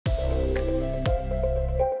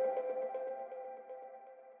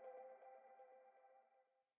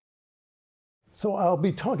So I'll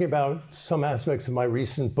be talking about some aspects of my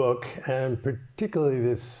recent book, and particularly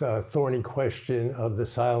this thorny question of the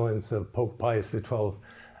silence of Pope Pius XII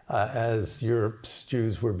as Europe's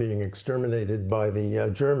Jews were being exterminated by the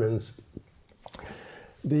Germans.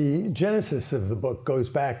 The genesis of the book goes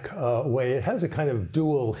back a way. It has a kind of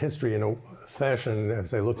dual history in a fashion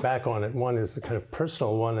as I look back on it. One is the kind of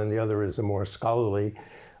personal one, and the other is a more scholarly.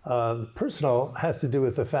 The personal has to do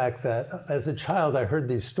with the fact that as a child I heard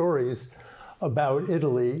these stories about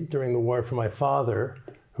Italy during the war for my father,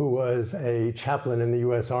 who was a chaplain in the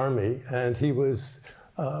US Army, and he was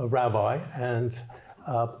a rabbi, and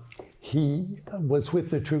he was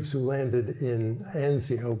with the troops who landed in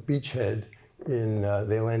Anzio, beachhead.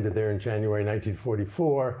 They landed there in January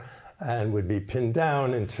 1944 and would be pinned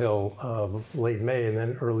down until late May, and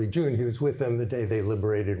then early June he was with them the day they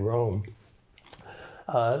liberated Rome.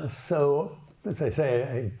 So, as I say,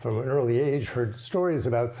 I, from an early age, heard stories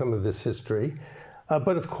about some of this history.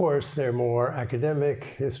 But of course, there are more academic,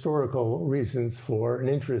 historical reasons for an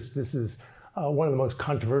interest. This is one of the most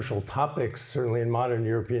controversial topics, certainly in modern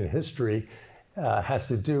European history, has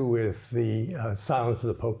to do with the silence of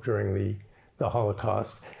the Pope during the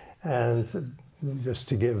Holocaust. And just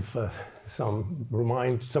to give some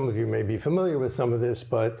of you may be familiar with some of this,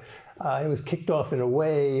 but it was kicked off in a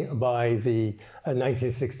way by the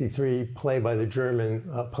 1963 play by the German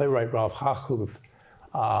playwright Ralph Hochhuth.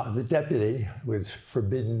 The Deputy was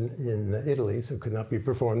forbidden in Italy, so could not be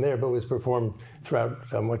performed there, but was performed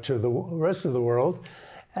throughout much of the rest of the world.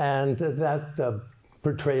 And that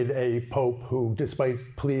portrayed a pope who, despite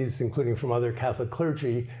pleas, including from other Catholic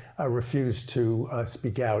clergy, refused to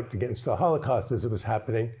speak out against the Holocaust as it was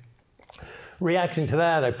happening. Reacting to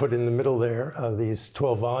that, I put in the middle there these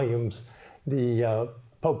 12 volumes. The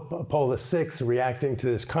Pope Paul VI, reacting to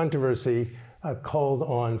this controversy, called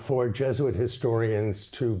on 4 Jesuit historians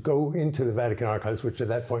to go into the Vatican archives, which at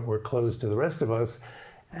that point were closed to the rest of us,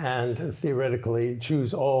 and theoretically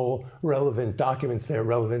choose all relevant documents there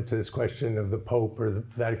relevant to this question of the Pope or the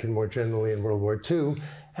Vatican more generally in World War II,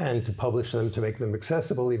 and to publish them, to make them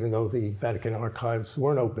accessible, even though the Vatican archives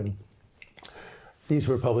weren't open. These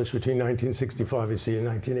were published between 1965, you see, and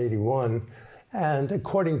 1981. And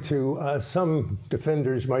according to some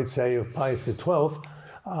defenders might say of Pius XII,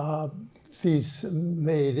 these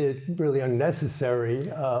made it really unnecessary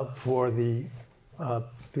for the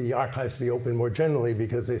archives to be open more generally,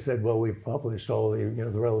 because they said, well, we've published all the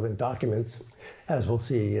relevant documents. As we'll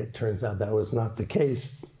see, it turns out that was not the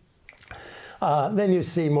case. Then you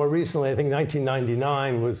see more recently, I think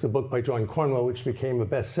 1999 was the book by John Cornwell, which became a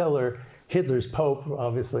bestseller, Hitler's Pope,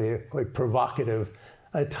 obviously a quite provocative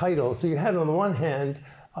title. So you had on the one hand,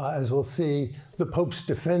 as we'll see, the Pope's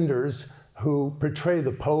defenders who portray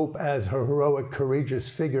the Pope as a heroic, courageous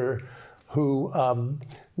figure who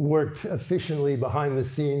worked efficiently behind the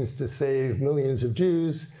scenes to save millions of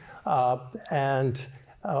Jews. And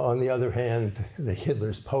on the other hand, the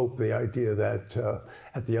Hitler's Pope, the idea that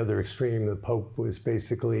at the other extreme, the Pope was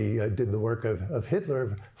basically did the work of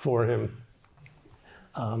Hitler for him.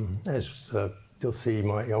 As you'll see,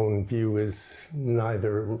 my own view is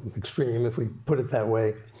neither extreme, if we put it that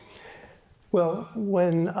way. Well,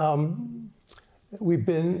 when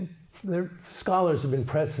scholars have been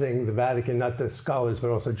pressing the Vatican, not the scholars, but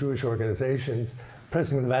also Jewish organizations,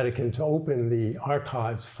 pressing the Vatican to open the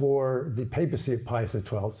archives for the papacy of Pius XII.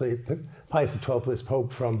 So Pius XII was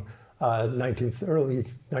Pope from early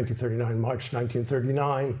 1939, March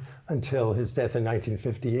 1939, until his death in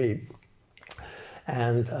 1958.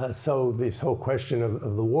 And so this whole question of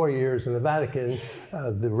the war years in the Vatican,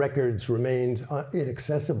 the records remained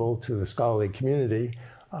inaccessible to the scholarly community.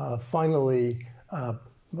 Finally,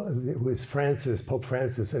 it was Pope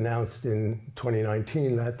Francis announced in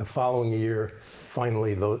 2019 that the following year,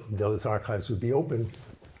 finally, those archives would be open.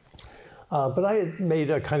 But I had made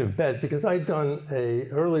a kind of bet, because I'd done an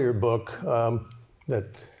earlier book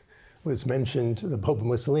that was mentioned, The Pope and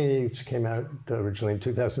Mussolini, which came out originally in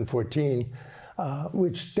 2014,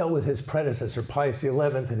 which dealt with his predecessor, Pius XI,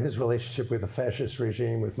 and his relationship with the fascist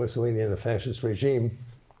regime, with Mussolini and the fascist regime.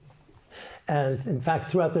 And in fact,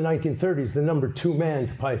 throughout the 1930s, the number 2 man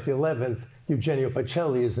to Pius XI, Eugenio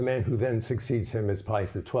Pacelli, is the man who then succeeds him as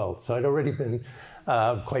Pius XII. So I'd already been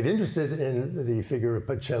quite interested in the figure of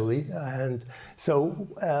Pacelli. And so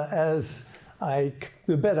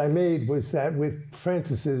the bet I made was that with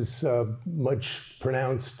Francis's much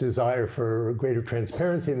pronounced desire for greater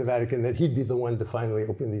transparency in the Vatican, that he'd be the one to finally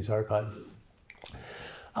open these archives.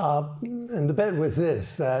 And the bet was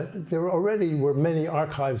this, that there already were many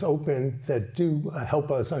archives open that do help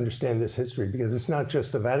us understand this history, because it's not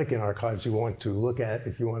just the Vatican archives you want to look at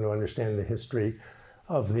if you want to understand the history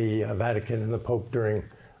of the Vatican and the Pope during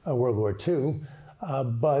World War II.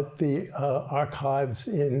 But the archives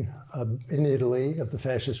in Italy of the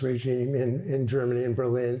fascist regime, in Germany, in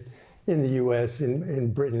Berlin, in the US,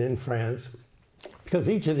 in Britain, in France, because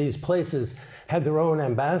each of these places had their own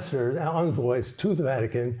ambassadors, envoys to the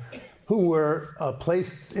Vatican, who were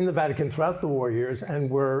placed in the Vatican throughout the war years and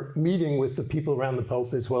were meeting with the people around the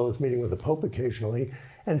Pope, as well as meeting with the Pope occasionally,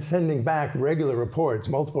 and sending back regular reports,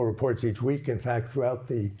 multiple reports each week, in fact, throughout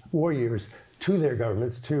the war years, to their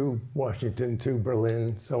governments, to Washington, to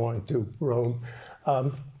Berlin, so on, to Rome,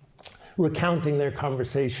 recounting their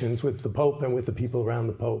conversations with the Pope and with the people around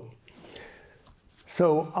the Pope.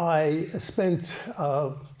 So I spent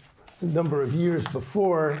a number of years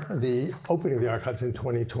before the opening of the archives in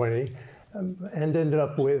 2020 and ended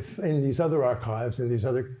up with, in these other archives in these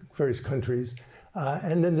other various countries,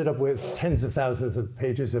 and ended up with tens of thousands of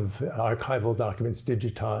pages of archival documents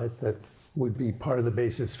digitized that would be part of the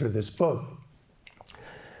basis for this book.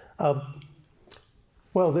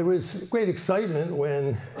 Well, there was great excitement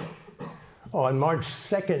when, on March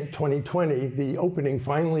 2nd, 2020, the opening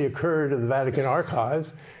finally occurred of the Vatican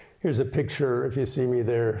archives. Here's a picture, if you see me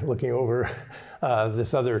there looking over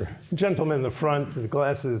this other gentleman in the front. The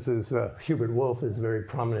glasses is Hubert Wolff, is a very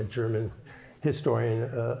prominent German historian,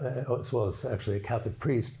 as well as actually a Catholic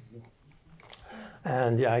priest.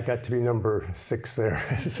 And yeah, I got to be number 6 there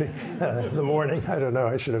in the morning. I don't know,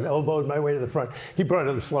 I should have elbowed my way to the front. He brought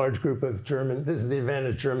in this large group of German, this is the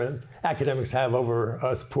advantage German academics have over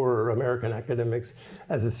us poorer American academics.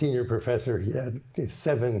 As a senior professor, he had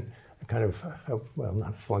 7 kind of, well,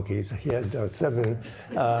 not flunkies, he had 7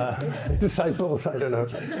 disciples, I don't know,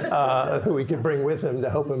 who he could bring with him to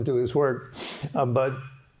help him do his work. But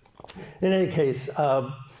in any case,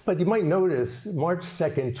 but you might notice March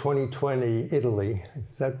 2nd, 2020, Italy.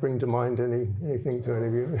 Does that bring to mind anything to any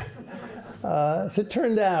of you? So it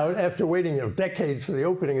turned out, after waiting decades for the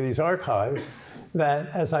opening of these archives, that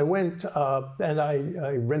as I went, and I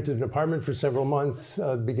rented an apartment for several months,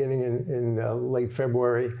 beginning in late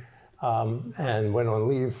February, and went on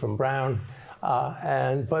leave from Brown.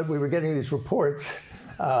 But we were getting these reports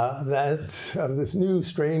that this new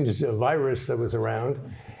strange virus that was around.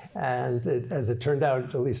 And as it turned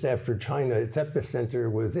out, at least after China, its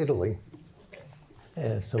epicenter was Italy,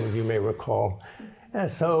 as some of you may recall.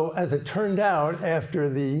 And so as it turned out, after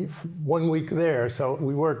the 1 week there, so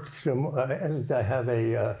we worked, and I have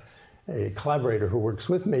a collaborator who works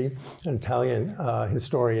with me, an Italian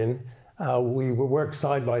historian. We worked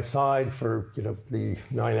side by side for the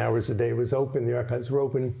 9 hours a day it was open. The archives were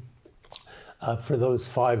open for those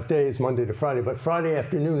 5 days, Monday to Friday. But Friday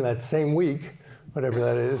afternoon that same week, whatever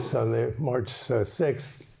that is, on the March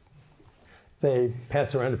 6th, they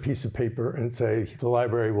pass around a piece of paper and say the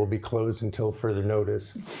library will be closed until further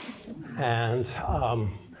notice. And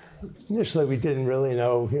initially we didn't really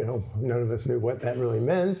know, none of us knew what that really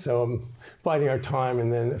meant. So I'm biding our time,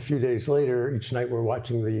 and then a few days later, each night we're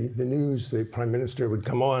watching the news. The Prime Minister would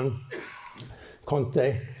come on,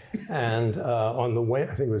 Conte, and on the, I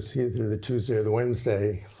think it was either the Tuesday or the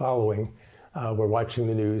Wednesday following, we're watching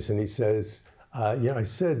the news, and he says, I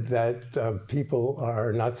said that people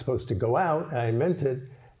are not supposed to go out, I meant it,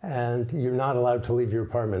 and you're not allowed to leave your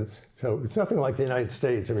apartments. So it's nothing like the United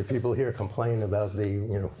States. I mean, people here complain about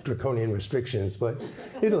the draconian restrictions, but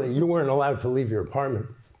Italy, you weren't allowed to leave your apartment.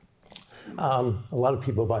 A lot of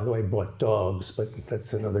people, by the way, bought dogs, but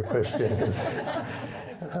that's another question.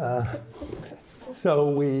 So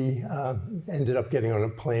we ended up getting on a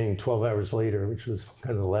plane 12 hours later, which was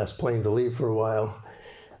kind of the last plane to leave for a while.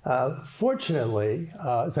 Fortunately,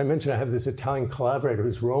 as I mentioned, I have this Italian collaborator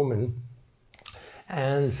who's Roman,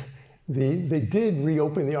 and they did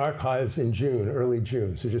reopen the archives in June, early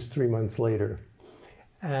June, so just 3 months later.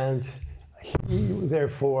 And he,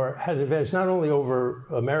 therefore, had an advantage not only over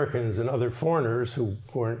Americans and other foreigners who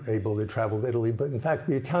weren't able to travel to Italy, but in fact,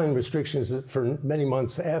 the Italian restrictions that for many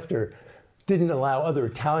months after didn't allow other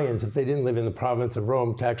Italians, if they didn't live in the province of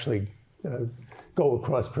Rome, to actually go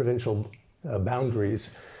across provincial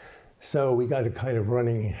boundaries. So we got a kind of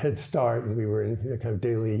running head start, and we were in kind of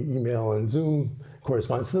daily email and Zoom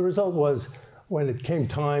correspondence. So the result was, when it came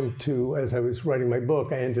time to, as I was writing my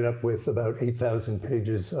book, I ended up with about 8,000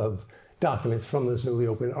 pages of documents from those newly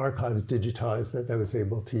opened archives digitized that I was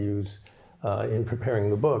able to use in preparing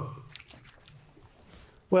the book.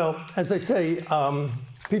 Well, as I say,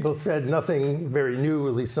 people said nothing very new,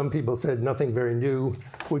 at least some people said nothing very new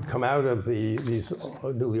would come out of these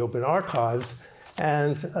newly opened archives.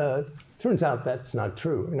 And turns out that's not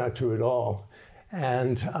true at all.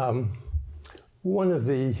 And one of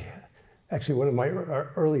my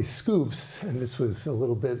early scoops, and this was a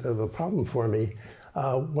little bit of a problem for me,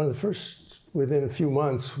 One of the first, within a few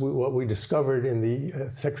months, what we discovered in the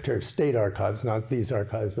Secretary of State archives, not these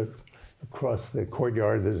archives, but across the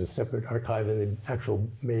courtyard, there's a separate archive in the actual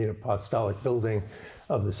main apostolic building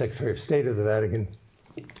of the Secretary of State of the Vatican.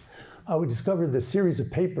 We discovered this series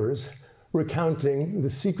of papers recounting the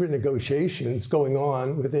secret negotiations going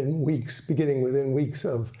on within weeks, beginning within weeks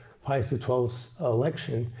of Pius XII's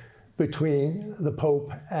election, between the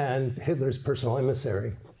Pope and Hitler's personal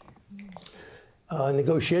emissary.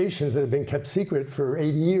 Negotiations that had been kept secret for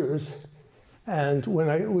 80 years. And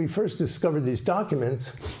when we first discovered these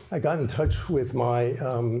documents, I got in touch with my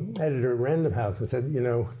editor at Random House and said, you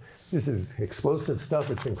know, this is explosive stuff,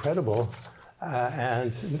 it's incredible.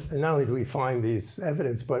 And not only do we find these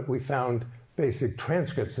evidence, but we found basic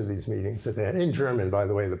transcripts of these meetings that they had, in German, by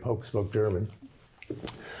the way. The Pope spoke German.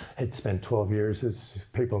 Had spent 12 years as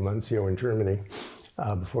papal nuncio in Germany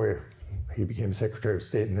before he became Secretary of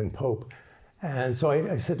State and then Pope. And so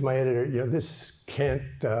I said to my editor, you know, this can't,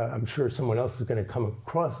 I'm sure someone else is going to come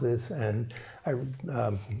across this, and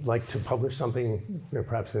I'd like to publish something, you know,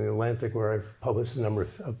 perhaps in the Atlantic, where I've published a number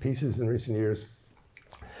of pieces in recent years.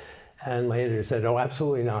 And my editor said, oh,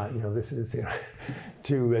 absolutely not. You know, this is, you know,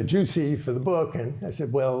 too juicy for the book. And I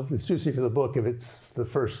said, well, it's juicy for the book if it's the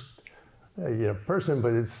first you know, person,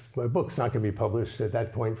 but my book's not going to be published at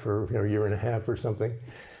that point for, you know, a year and a half or something.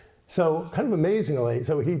 So kind of amazingly,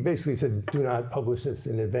 so he basically said, do not publish this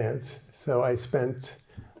in advance. So I spent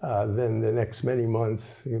then the next many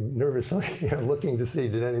months nervously, you know, looking to see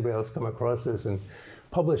did anybody else come across this and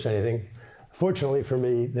publish anything. Fortunately for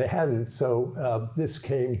me, they hadn't. So this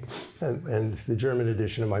came, and the German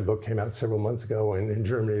edition of my book came out several months ago. And in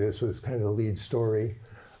Germany, this was kind of the lead story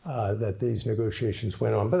that these negotiations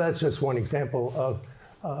went on. But that's just one example of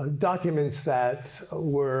documents that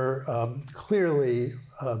were clearly,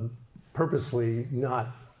 purposely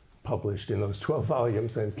not published in those 12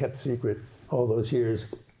 volumes and kept secret all those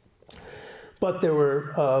years. But there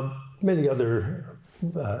were many other,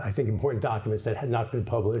 I think, important documents that had not been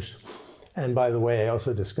published. And by the way, I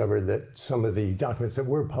also discovered that some of the documents that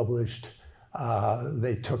were published,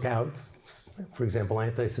 they took out, for example,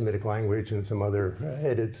 anti-Semitic language and some other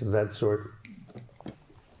edits of that sort.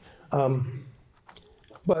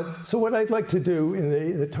 So what I'd like to do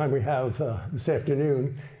in the time we have this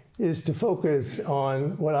afternoon is to focus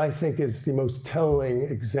on what I think is the most telling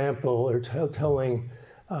example or telling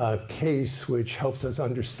case which helps us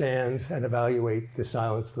understand and evaluate the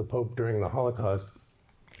silence of the Pope during the Holocaust.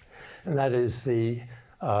 And that is the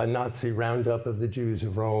Nazi roundup of the Jews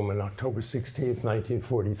of Rome on October 16th,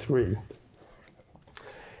 1943.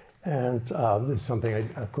 And this is something I,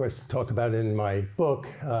 of course, talk about in my book,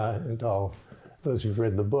 and those who've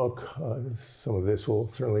read the book, some of this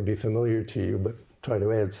will certainly be familiar to you, but try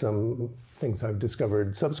to add some things I've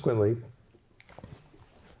discovered subsequently.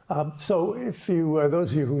 So if you are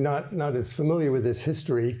those of you who are not as familiar with this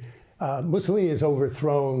history, Mussolini is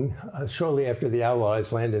overthrown shortly after the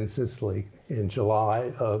Allies land in Sicily in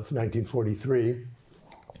July of 1943.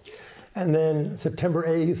 And then September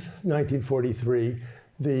 8th, 1943,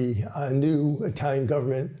 the new Italian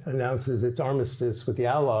government announces its armistice with the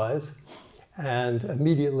Allies. And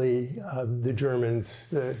immediately the Germans,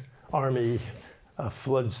 the army,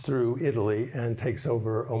 floods through Italy and takes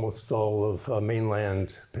over almost all of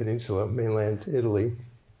mainland Italy.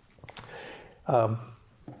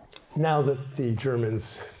 Now that the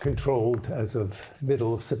Germans controlled, as of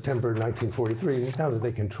middle of September 1943, now that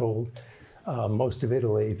they controlled most of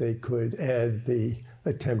Italy, they could add the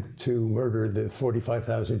attempt to murder the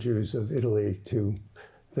 45,000 Jews of Italy to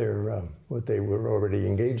their, what they were already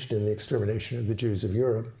engaged in, the extermination of the Jews of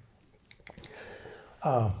Europe.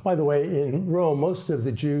 By the way, in Rome, most of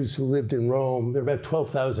the Jews who lived in Rome, there were about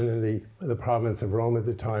 12,000 in the province of Rome at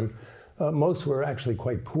the time. Most were actually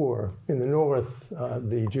quite poor. In the north,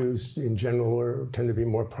 the Jews in general tend to be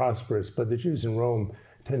more prosperous, but the Jews in Rome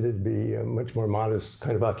tended to be much more modest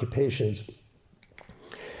kind of occupations.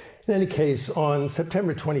 In any case, on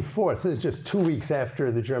September 24th, so it's just 2 weeks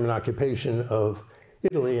after the German occupation of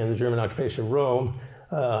Italy and the German occupation of Rome,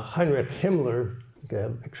 Heinrich Himmler, I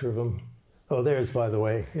have a picture of him. Oh, there's, by the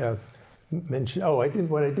way, yeah,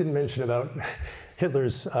 what I didn't mention about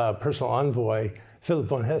Hitler's personal envoy, Philip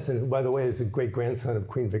von Hessen, who, by the way, is a great-grandson of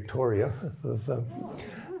Queen Victoria,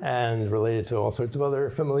 and related to all sorts of other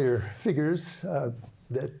familiar figures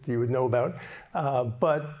that you would know about.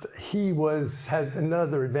 But he had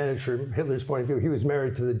another advantage from Hitler's point of view. He was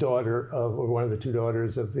married to the daughter of, or one of the two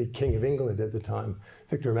daughters of the King of England at the time,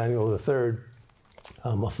 Victor Emmanuel III,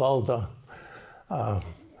 Mafalda,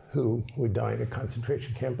 who would die in a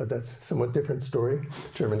concentration camp, but that's a somewhat different story.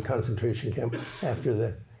 German concentration camp after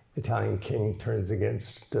the Italian king turns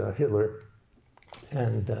against Hitler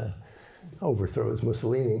and overthrows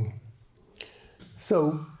Mussolini.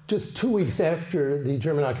 So just 2 weeks after the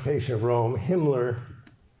German occupation of Rome, Himmler,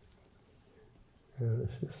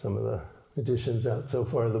 some of the editions out so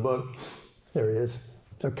far of the book, there he is,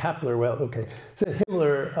 or Kappler, well, okay. So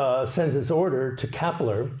Himmler sends this order to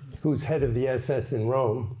Kappler, who's head of the SS in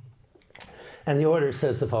Rome, and the order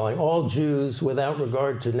says the following: all Jews, without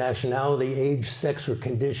regard to nationality, age, sex, or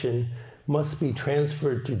condition, must be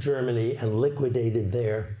transferred to Germany and liquidated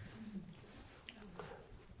there.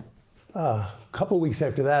 A couple weeks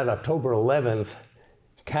after that, October 11th,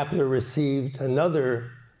 Kappler received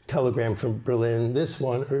another telegram from Berlin, this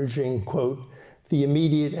one urging, quote, the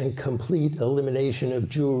immediate and complete elimination of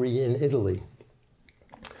Jewry in Italy.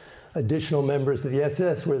 Additional members of the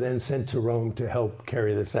SS were then sent to Rome to help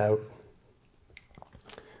carry this out.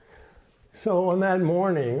 So on that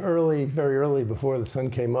morning, very early before the sun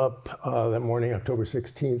came up, that morning, October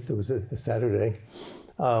 16th, it was a Saturday.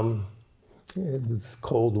 It was a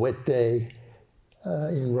cold, wet day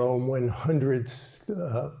in Rome when 100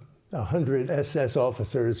 SS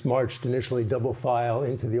officers marched initially double file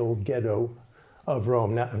into the old ghetto of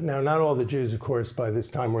Rome. Now, not all the Jews, of course, by this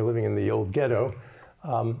time were living in the old ghetto.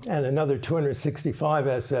 And another 265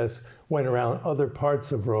 SS went around other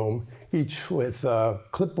parts of Rome, each with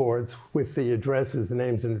clipboards with the addresses, the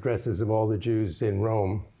names and addresses of all the Jews in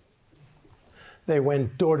Rome. They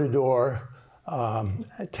went door to door,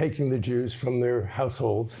 taking the Jews from their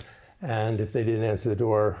households, and if they didn't answer the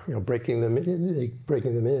door, breaking them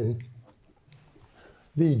in.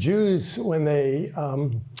 The Jews, when they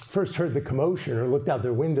first heard the commotion or looked out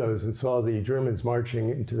their windows and saw the Germans marching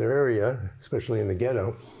into their area, especially in the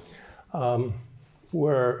ghetto,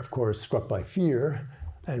 were, of course, struck by fear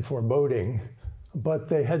and foreboding, but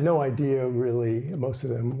they had no idea, really, most of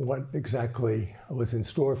them, what exactly was in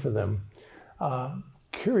store for them.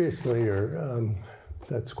 Curiously, or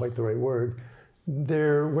that's quite the right word,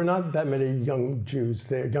 there were not that many young Jews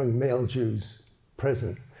there, young male Jews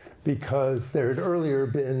present, because there had earlier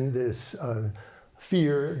been this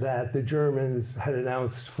fear that the Germans had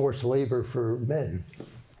announced forced labor for men.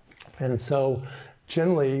 And so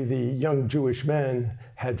generally the young Jewish men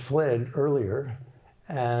had fled earlier,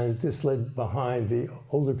 and this led behind the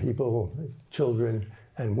older people, children,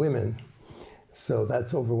 and women. So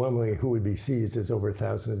that's overwhelmingly who would be seized, as over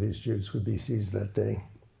 1,000 of these Jews would be seized that day.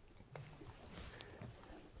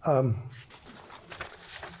 As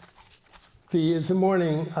the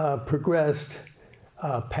morning progressed,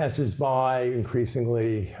 passers-by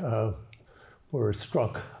increasingly were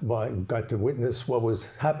struck by, got to witness what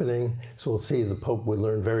was happening. So we'll see the Pope would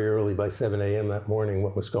learn very early by 7 a.m. that morning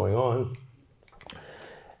what was going on.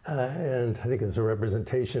 And I think there's a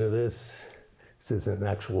representation of this. This isn't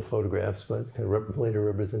actual photographs, but a later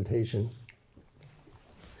representation.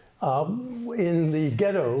 In the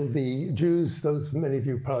ghetto, the Jews, many of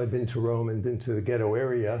you have probably been to Rome and been to the ghetto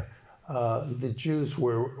area, the Jews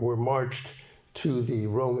were marched to the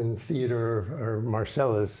Roman theater, or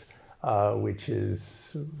Marcellus, which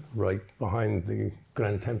is right behind the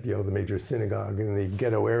Gran Tempio, the major synagogue in the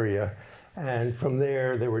ghetto area. And from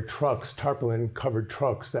there were trucks, tarpaulin-covered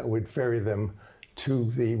trucks that would ferry them to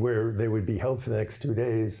where they would be held for the next 2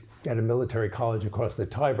 days at a military college across the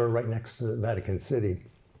Tiber, right next to Vatican City.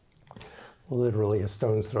 Literally a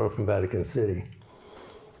stone's throw from Vatican City.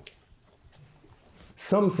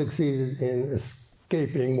 Some succeeded in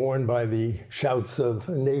escaping, warned by the shouts of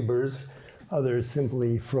neighbors. Others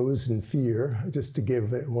simply froze in fear. Just to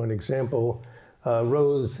give one example,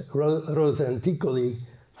 Rosa Anticoli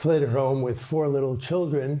fled home with 4 little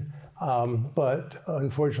children, but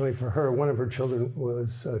unfortunately for her, one of her children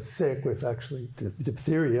was sick with actually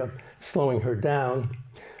diphtheria, slowing her down.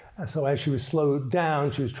 So as she was slowed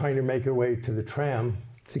down, she was trying to make her way to the tram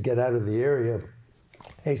to get out of the area.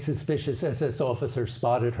 A suspicious SS officer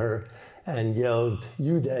spotted her and yelled,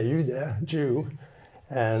 "Jude, Jude, Jew,"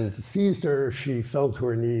 and seized her. She fell to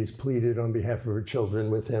her knees, pleaded on behalf of her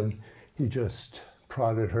children with him. He just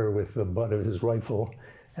prodded her with the butt of his rifle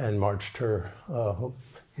and marched her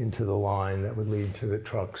into the line that would lead to the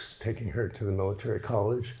trucks taking her to the military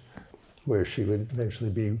college, where she would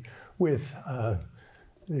eventually be with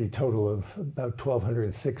the total of about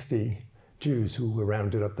 1,260 Jews who were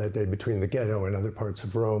rounded up that day between the ghetto and other parts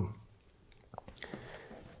of Rome.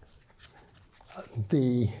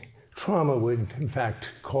 The trauma would, in fact,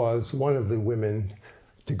 cause one of the women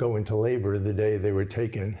to go into labor the day they were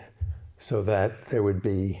taken, so that there would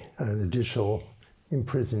be an additional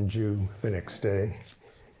imprisoned Jew the next day,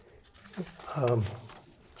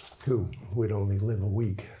 who would only live a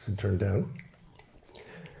week, as it turned out.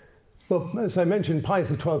 Well, as I mentioned, Pius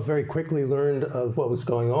XII very quickly learned of what was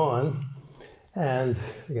going on, and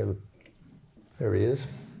again, there he is.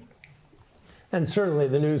 And certainly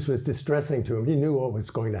the news was distressing to him. He knew what was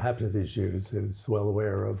going to happen to these Jews. He was well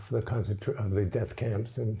aware of the death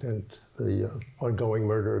camps and the ongoing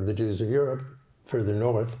murder of the Jews of Europe further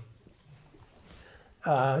north.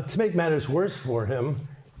 To make matters worse for him,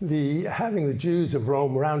 having the Jews of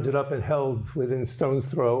Rome rounded up and held within stone's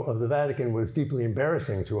throw of the Vatican was deeply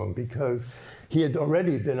embarrassing to him, because he had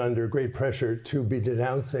already been under great pressure to be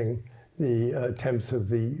denouncing the attempts of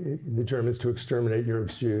the Germans to exterminate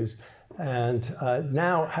Europe's Jews. And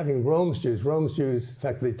now having Rome's Jews, in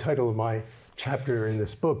fact, the title of my chapter in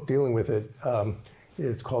this book dealing with it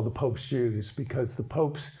is called The Pope's Jews, because the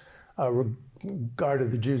popes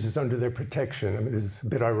regarded the Jews as under their protection. I mean, this is a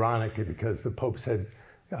bit ironic because the popes had,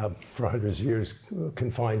 for hundreds of years,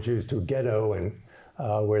 confined Jews to a ghetto and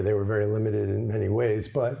where they were very limited in many ways.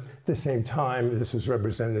 But at the same time, this was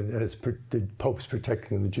represented as the popes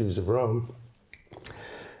protecting the Jews of Rome.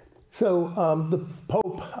 So the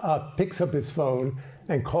Pope picks up his phone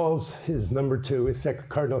and calls his number two, his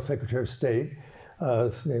Cardinal Secretary of State.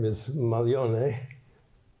 His name is Maglione.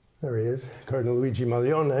 There he is, Cardinal Luigi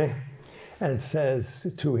Maglione, and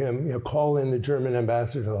says to him, call in the German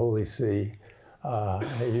ambassador to the Holy See.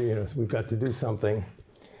 We've got to do something.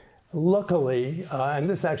 Luckily, and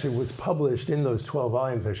this actually was published in those 12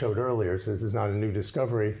 volumes I showed earlier, so this is not a new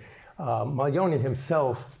discovery, Maglione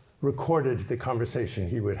himself recorded the conversation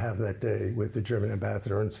he would have that day with the German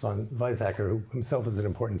ambassador, Ernst von Weizsäcker, who himself is an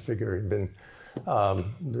important figure. He'd been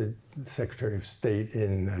the Secretary of State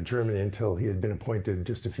in Germany until he had been appointed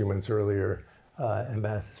just a few months earlier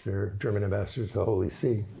German ambassador to the Holy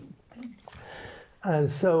See. And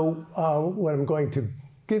so what I'm going to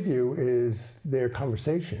give you is their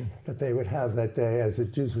conversation that they would have that day as the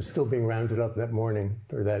Jews were still being rounded up that morning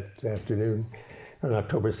or that afternoon on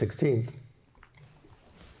October 16th.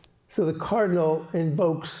 So the Cardinal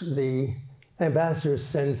invokes the ambassador's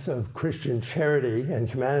sense of Christian charity and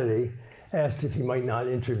humanity, asked if he might not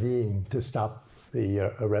intervene to stop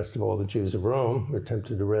the arrest of all the Jews of Rome, or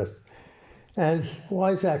attempted arrest. And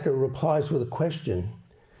Weizsäcker replies with a question.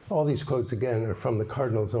 All these quotes, again, are from the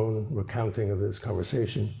Cardinal's own recounting of this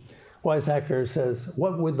conversation. Weizsäcker says,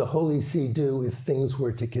 "What would the Holy See do if things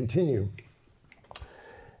were to continue?"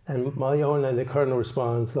 And Maglione, the Cardinal,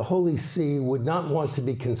 responds, "The Holy See would not want to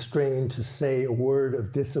be constrained to say a word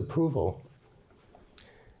of disapproval."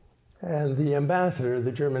 And the ambassador,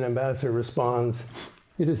 the German ambassador, responds,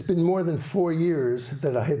 "It has been more than 4 years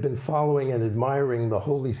that I have been following and admiring the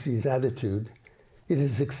Holy See's attitude. It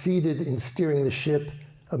has succeeded in steering the ship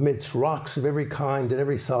amidst rocks of every kind and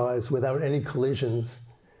every size without any collisions.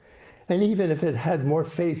 And even if it had more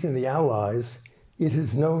faith in the Allies, it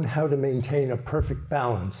has known how to maintain a perfect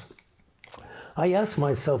balance. I ask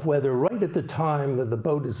myself whether right at the time that the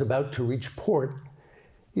boat is about to reach port,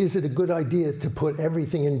 is it a good idea to put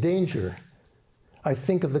everything in danger? I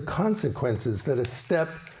think of the consequences that a step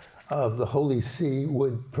of the Holy See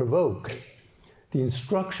would provoke. The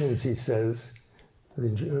instructions," he says, the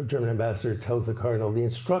German ambassador tells the Cardinal, "the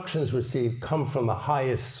instructions received come from the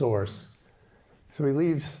highest source." So he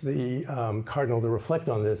leaves the Cardinal to reflect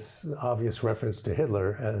on this obvious reference to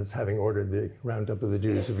Hitler as having ordered the roundup of the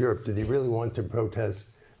Jews of Europe. Did he really want to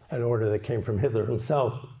protest an order that came from Hitler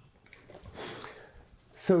himself?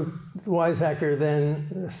 So Weizsäcker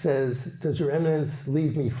then says, "Does Your Eminence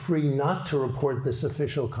leave me free not to report this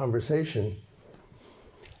official conversation?"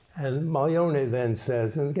 And Maglione then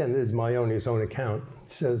says, and again, this is Maglione's own account,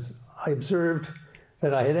 says, "I observed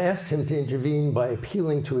that I had asked him to intervene by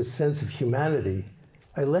appealing to his sense of humanity.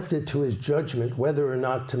 I left it to his judgment whether or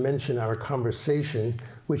not to mention our conversation,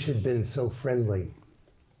 which had been so friendly."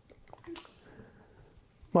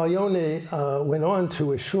 Maglione went on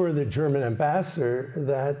to assure the German ambassador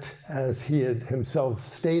that, as he had himself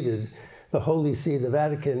stated, the Holy See, the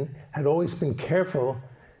Vatican, had always been careful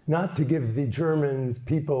not to give the German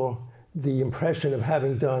people the impression of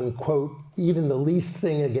having done, quote, "even the least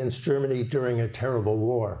thing against Germany during a terrible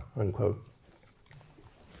war," unquote.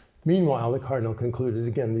 Meanwhile, the Cardinal concluded,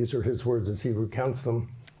 again, these are his words as he recounts them,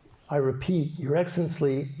 "I repeat, Your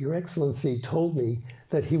Excellency told me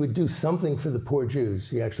that he would do something for the poor Jews."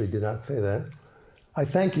 He actually did not say that. "I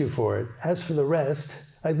thank you for it. As for the rest,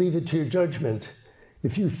 I leave it to your judgment.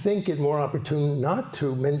 If you think it more opportune not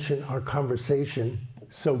to mention our conversation,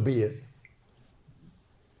 so be it."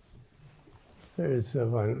 There's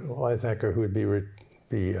von Weizsäcker, who would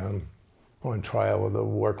be on trial with the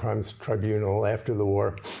War Crimes Tribunal after the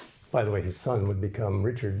war. By the way, his son would become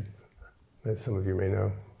Richard, as some of you may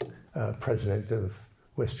know, president of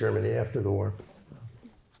West Germany after the war.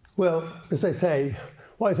 Well, as I say,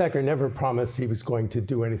 Weizsäcker never promised he was going to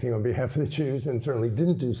do anything on behalf of the Jews, and certainly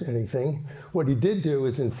didn't do anything. What he did do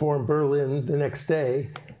is inform Berlin the next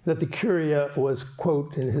day that the Curia was,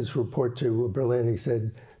 quote, in his report to Berlin, he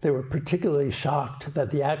said, they were particularly shocked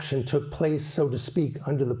that the action took place, so to speak,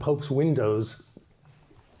 under the Pope's windows.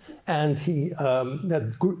 And he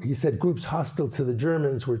said groups hostile to the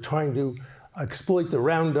Germans were trying to exploit the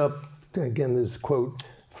roundup. Again, this quote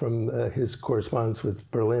from his correspondence with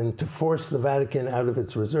Berlin, to force the Vatican out of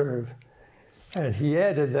its reserve. And he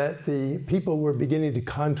added that the people were beginning to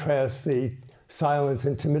contrast the silence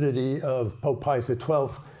and timidity of Pope Pius XII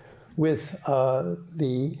with what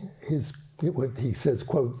he says,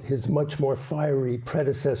 quote, his much more fiery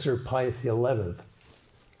predecessor, Pius XI, which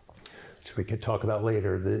we could talk about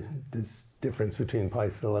later, this difference between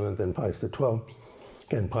Pius XI and Pius XII.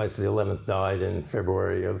 Again, Pius XI died in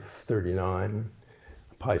February of 39.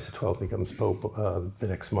 Pius XII becomes Pope the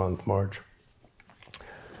next month, March.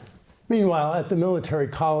 Meanwhile, at the military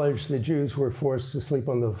college, the Jews were forced to sleep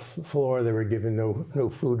on the floor. They were given no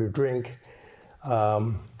food or drink.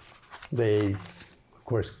 They, of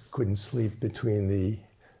course, couldn't sleep between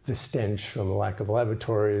the stench from the lack of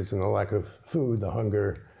lavatories and the lack of food, the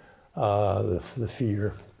hunger, the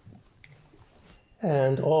fear.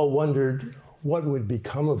 And all wondered what would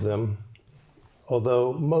become of them,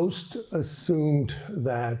 although most assumed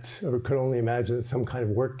that, or could only imagine that some kind of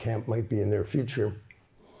work camp might be in their future,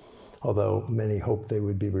 although many hoped they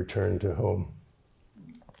would be returned to home.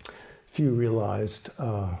 Few realized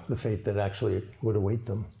the fate that actually would await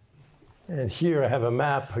them. And here I have a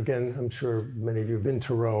map. Again, I'm sure many of you have been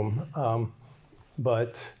to Rome,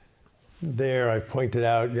 but there I've pointed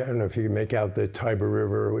out, I don't know if you can make out the Tiber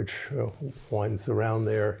River, which winds around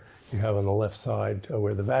there. You have on the left side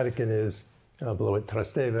where the Vatican is, below it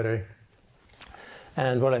Trastevere.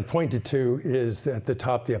 And what I pointed to is at the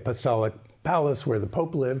top the Apostolic Palace where the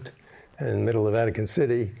Pope lived, and in the middle of Vatican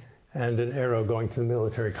City, and an arrow going to the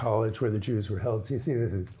military college where the Jews were held. So you see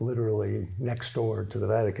this is literally next door to the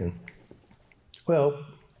Vatican. Well,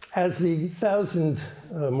 as the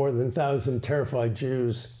more than 1,000 terrified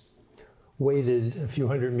Jews waited a few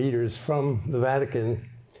hundred meters from the Vatican,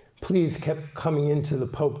 pleas kept coming into the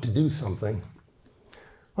Pope to do something.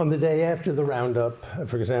 On the day after the roundup,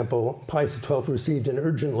 for example, Pius XII received an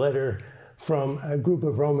urgent letter from a group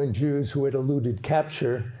of Roman Jews who had eluded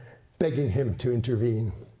capture, begging him to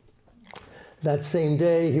intervene. That same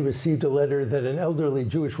day, he received a letter that an elderly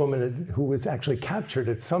Jewish woman who was actually captured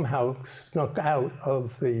had somehow snuck out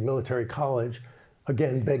of the military college,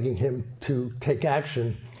 again begging him to take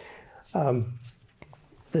action. At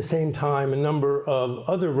the same time, a number of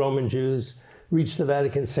other Roman Jews reached the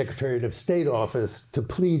Vatican Secretariat of State office to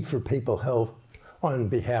plead for papal help on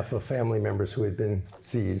behalf of family members who had been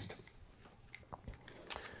seized.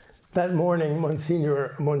 That morning,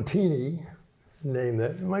 Monsignor Montini, a name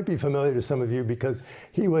that might be familiar to some of you because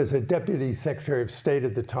he was a Deputy Secretary of State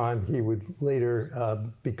at the time. He would later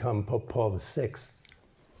become Pope Paul VI.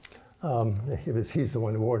 He's the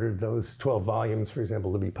one who ordered those 12 volumes, for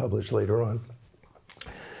example, to be published later on.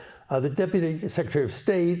 The Deputy Secretary of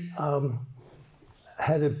State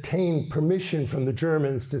had obtained permission from the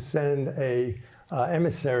Germans to send a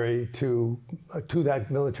emissary to that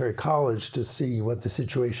military college to see what the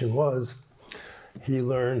situation was. He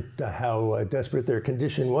learned how desperate their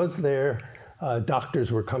condition was there.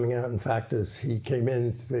 Doctors were coming out. In fact, as he came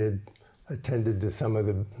in, they had attended to some of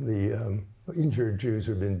the injured Jews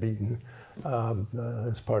who had been beaten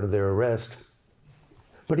as part of their arrest.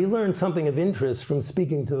 But he learned something of interest from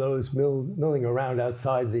speaking to those milling around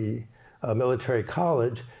outside the military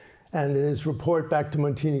college. And in his report back to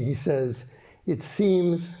Montini, he says, it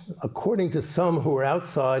seems, according to some who were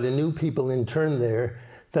outside and new people interned there,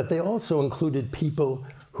 that they also included people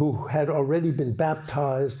who had already been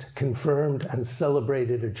baptized, confirmed, and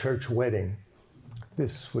celebrated a church wedding.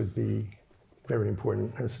 This would be very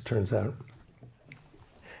important, as it turns out.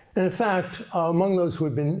 And in fact, among those who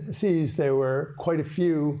had been seized, there were quite a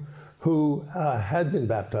few who had been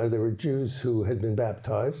baptized. There were Jews who had been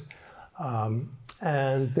baptized.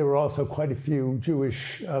 And there were also quite a few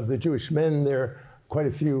of the Jewish men there. Quite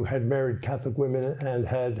a few had married Catholic women and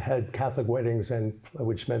had had Catholic weddings, and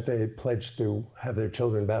which meant they had pledged to have their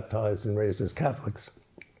children baptized and raised as Catholics.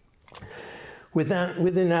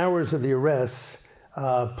 Within hours of the arrests,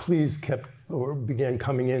 pleas began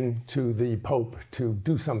coming in to the Pope to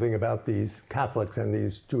do something about these Catholics and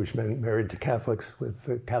these Jewish men married to Catholics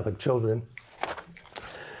with Catholic children.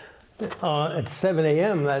 At 7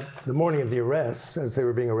 a.m. the morning of the arrests, as they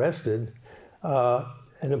were being arrested,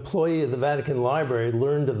 an employee of the Vatican Library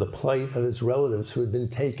learned of the plight of his relatives who had been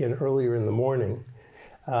taken earlier in the morning.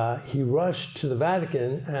 He rushed to the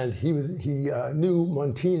Vatican, and he knew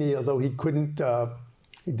Montini, although he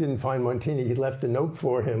didn't find Montini. He left a note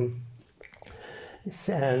for him,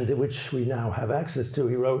 and which we now have access to.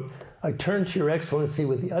 He wrote, "I turn to your Excellency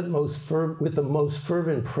with the most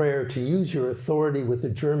fervent prayer to use your authority with the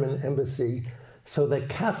German embassy so that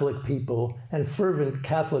Catholic people and fervent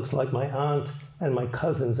Catholics like my aunt and my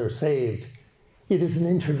cousins are saved. It is an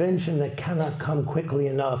intervention that cannot come quickly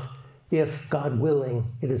enough if, God willing,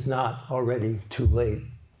 it is not already too late."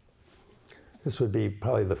 This would be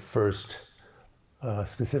probably the first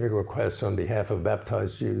specific request on behalf of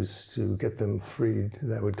baptized Jews to get them freed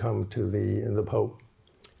that would come to the Pope.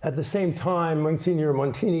 At the same time, Monsignor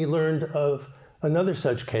Montini learned of another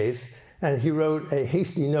such case, and he wrote a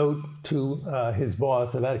hasty note to his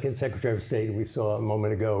boss, the Vatican Secretary of State, we saw a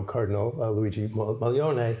moment ago, Cardinal Luigi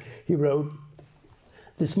Maglione. He wrote,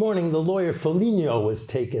 "This morning, the lawyer Foligno was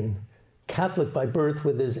taken, Catholic by birth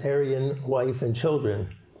with his Arian wife and children."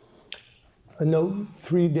 A note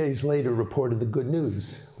 3 days later reported the good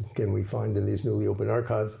news. Again, we find in these newly opened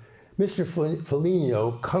archives. "Mr.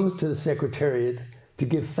 Foligno comes to the Secretariat to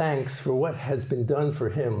give thanks for what has been done for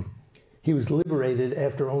him. He was liberated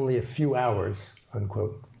after only a few hours,"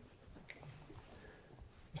 unquote.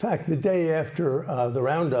 In fact, the day after the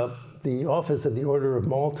roundup, the Office of the Order of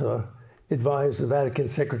Malta advised the Vatican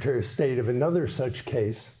Secretary of State of another such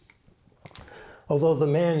case. Although the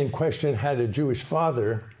man in question had a Jewish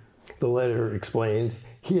father, the letter explained,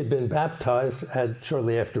 he had been baptized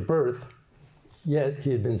shortly after birth, yet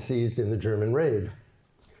he had been seized in the German raid.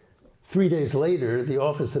 3 days later, the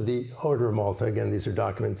Office of the Order of Malta, again, these are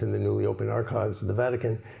documents in the newly opened archives of the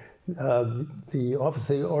Vatican, the Office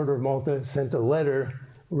of the Order of Malta sent a letter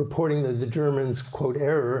reporting that the Germans' quote,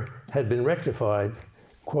 error had been rectified.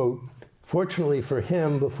 Quote, "Fortunately for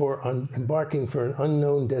him, before embarking for an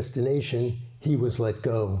unknown destination, he was let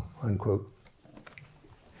go," unquote.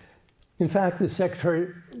 In fact, the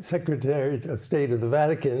Secretary of State of the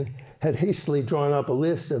Vatican had hastily drawn up a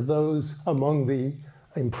list of those among the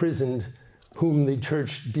imprisoned whom the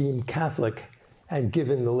Church deemed Catholic and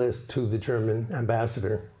given the list to the German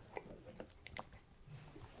ambassador.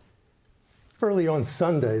 Early on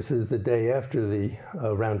Sunday, this is the day after the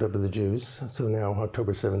roundup of the Jews, so now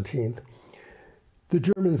October 17th, the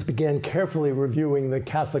Germans began carefully reviewing the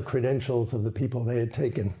Catholic credentials of the people they had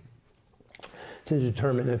taken to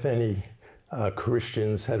determine if any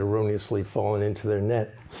Christians had erroneously fallen into their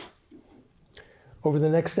net. Over the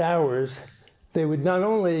next hours, they would not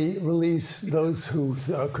only release those who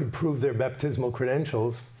could prove their baptismal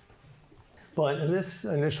credentials, but, and this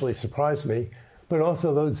initially surprised me, but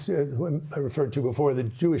also those who I referred to before, the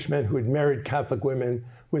Jewish men who had married Catholic women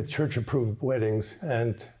with church-approved weddings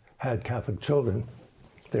and had Catholic children,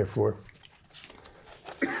 therefore.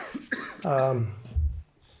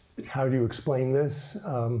 How do you explain this?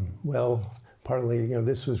 Well, partly,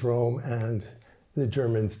 this was Rome, and the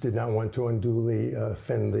Germans did not want to unduly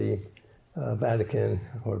offend the Vatican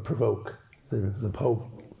or provoke the Pope.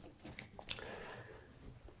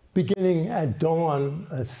 Beginning at dawn,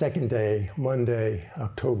 second day, Monday,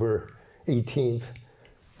 October 18th,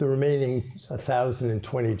 the remaining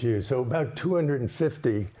 1,020 Jews, so about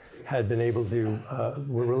 250 had been able to,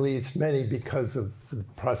 were released, many because of the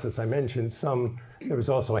process I mentioned. There was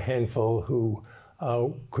also a handful who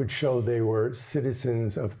could show they were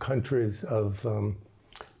citizens of countries of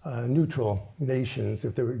neutral nations.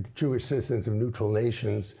 If they were Jewish citizens of neutral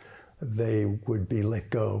nations, they would be let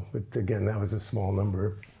go. But again, that was a small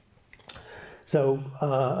number. So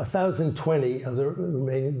 1,020 of the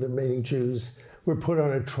remaining Jews were put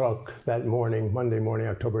on a truck that morning, Monday morning,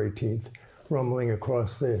 October 18th, rumbling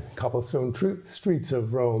across the cobblestone streets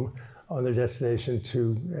of Rome on their destination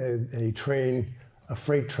to a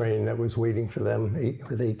freight train that was waiting for them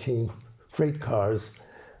with 18 freight cars,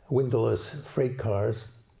 windowless freight cars.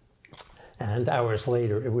 And hours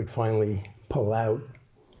later, it would finally pull out.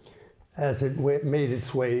 As it made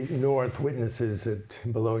its way north, witnesses at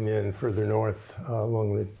Bologna and further north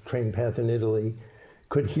along the train path in Italy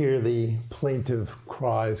could hear the plaintive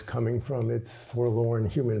cries coming from its forlorn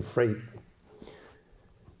human freight.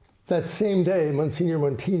 That same day, Monsignor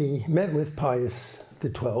Montini met with Pius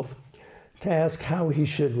XII to ask how he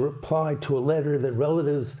should reply to a letter that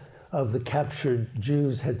relatives of the captured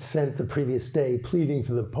Jews had sent the previous day, pleading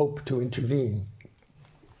for the Pope to intervene.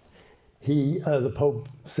 The Pope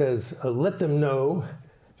says, "Let them know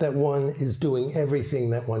that one is doing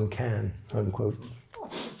everything that one can," unquote.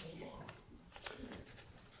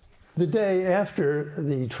 The day after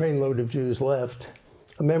the trainload of Jews left,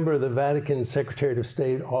 a member of the Vatican Secretary of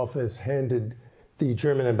State office handed the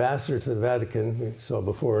German ambassador to the Vatican, we saw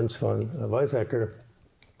before, Ernst von Weizsäcker,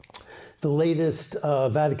 the latest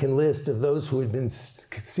Vatican list of those who had been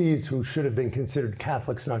seized who should have been considered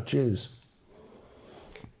Catholics, not Jews.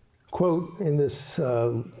 Quote in this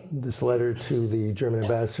letter to the German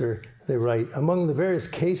ambassador, they write, among the various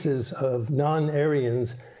cases of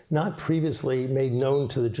non-Aryans not previously made known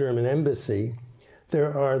to the German embassy,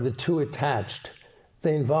 there are the two attached.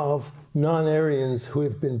 They involve non-Aryans who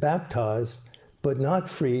have been baptized, but not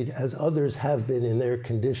freed as others have been in their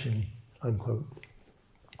condition, unquote.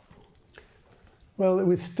 Well, it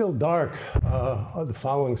was still dark the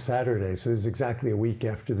following Saturday, so it was exactly a week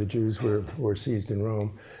after the Jews were seized in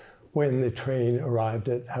Rome, when the train arrived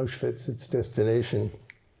at Auschwitz, its destination.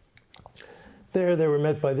 There they were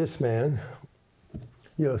met by this man,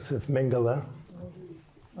 Josef Mengele,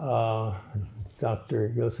 Dr.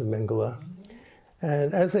 Josef Mengele.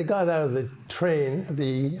 And as they got out of the train,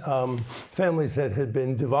 the families that had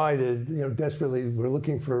been divided, desperately were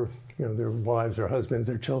looking for, their wives or husbands,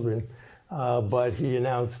 their children. But he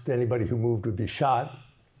announced anybody who moved would be shot,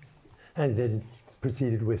 and then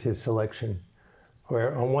proceeded with his selection,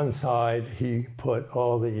 where on one side he put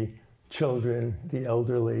all the children, the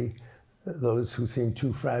elderly, those who seemed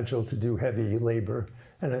too fragile to do heavy labor,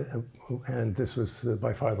 and this was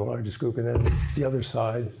by far the largest group. And then the other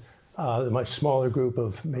side, the much smaller group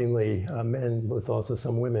of mainly men, with also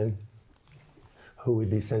some women, who would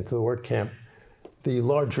be sent to the work camp. The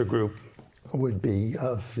larger group would be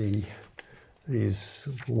of these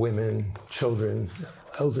women, children,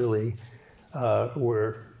 elderly,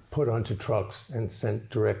 were put onto trucks and sent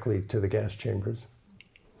directly to the gas chambers.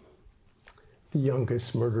 The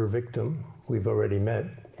youngest murder victim we've already met.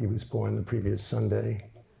 He was born the previous Sunday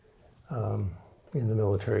in the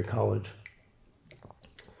military college.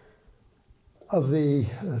 Of the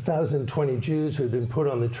 1,020 Jews who had been put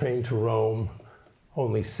on the train to Rome,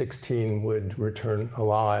 only 16 would return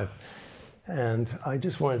alive. And I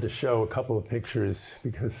just wanted to show a couple of pictures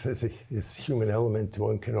because there's this human element.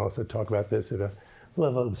 One can also talk about this at a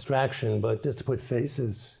level of abstraction, but just to put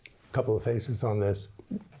faces, a couple of faces on this.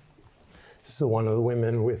 This is one of the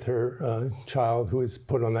women with her child who was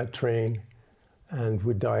put on that train and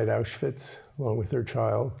would die at Auschwitz along with her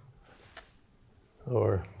child,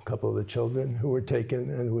 or a couple of the children who were taken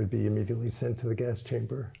and would be immediately sent to the gas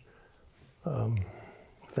chamber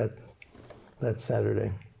that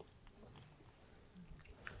Saturday.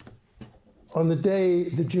 On the day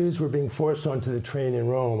the Jews were being forced onto the train in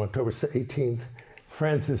Rome, October 18th,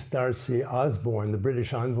 Francis D'Arcy Osborne, the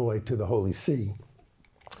British envoy to the Holy See,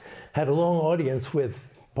 had a long audience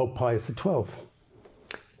with Pope Pius XII.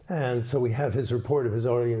 And so we have his report of his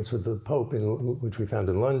audience with the Pope, which we found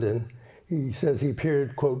in London. He says he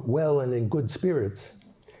appeared, quote, well and in good spirits.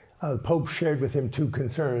 The Pope shared with him two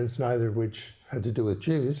concerns, neither of which had to do with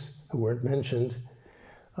Jews, who weren't mentioned.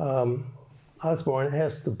 Osborne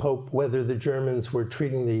asked the Pope whether the Germans were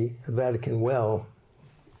treating the Vatican well.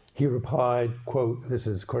 He replied, quote, this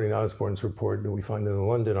is according to Osborne's report that we find in the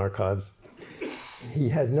London archives, he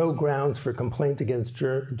had no grounds for complaint against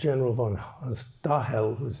General von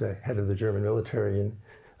Stahel, who was the head of the German military in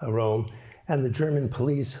Rome, and the German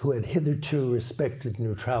police who had hitherto respected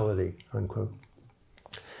neutrality, unquote.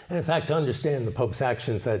 And in fact, to understand the Pope's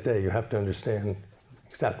actions that day, you have to understand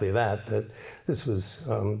exactly that this was,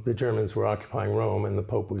 the Germans were occupying Rome, and the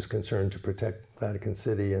Pope was concerned to protect Vatican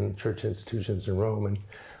City and church institutions in Rome,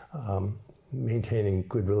 and maintaining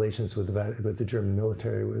good relations with the German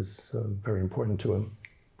military was very important to him.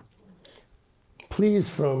 Pleas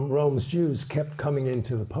from Rome's Jews kept coming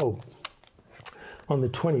into the Pope. On the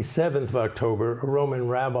 27th of October, a Roman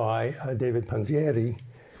rabbi, David Panzieri,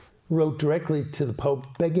 wrote directly to the Pope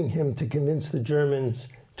begging him to convince the Germans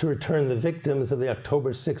to return the victims of the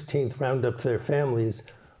October 16th roundup to their families,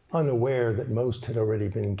 unaware that most had already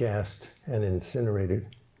been gassed and incinerated.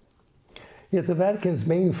 Yet the Vatican's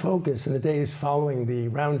main focus in the days following the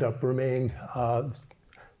roundup remained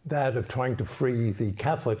that of trying to free the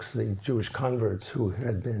Catholics, the Jewish converts who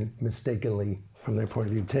had been mistakenly, from their point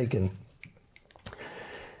of view, taken.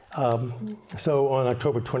 So on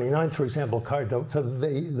October 29th, for example,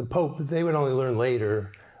 the Pope, they would only learn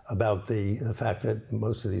later about the fact that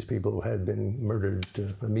most of these people had been murdered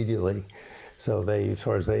immediately. So they, as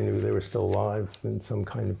far as they knew, they were still alive in some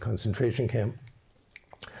kind of concentration camp.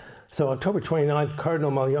 So October 29th,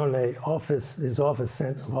 Cardinal Maglione, his office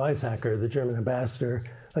sent Weizsäcker, the German ambassador,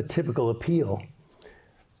 a typical appeal.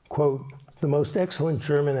 Quote, the most excellent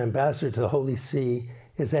German ambassador to the Holy See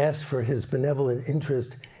is asked for his benevolent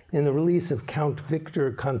interest in the release of Count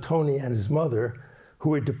Victor Cantoni and his mother,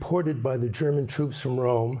 who were deported by the German troops from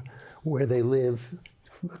Rome, where they live,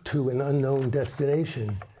 to an unknown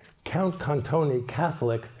destination. Count Cantoni,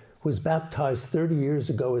 Catholic, was baptized 30 years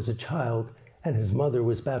ago as a child, and his mother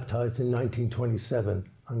was baptized in 1927,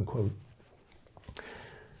 unquote.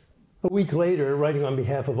 A week later, writing on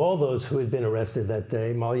behalf of all those who had been arrested that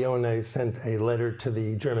day, Maglione sent a letter to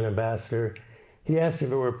the German ambassador. He asked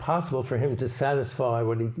if it were possible for him to satisfy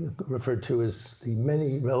what he referred to as the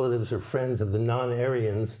many relatives or friends of the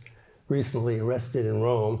non-Aryans recently arrested in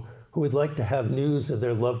Rome who would like to have news of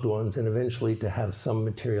their loved ones and eventually to have some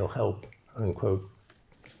material help, unquote.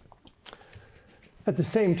 At the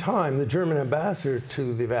same time, the German ambassador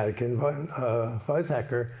to the Vatican,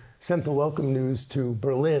 Weizsäcker, sent the welcome news to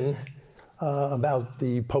Berlin about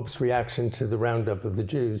the Pope's reaction to the roundup of the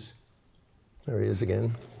Jews. There he is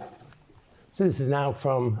again. So this is now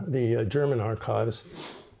from the German archives,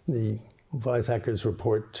 the Weizsäcker's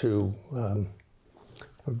report to von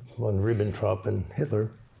Ribbentrop and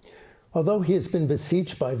Hitler. Although he has been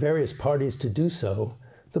beseeched by various parties to do so,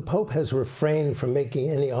 the Pope has refrained from making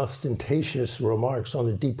any ostentatious remarks on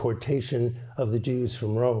the deportation of the Jews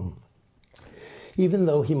from Rome. Even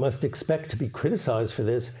though he must expect to be criticized for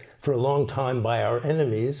this for a long time by our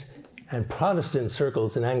enemies, and Protestant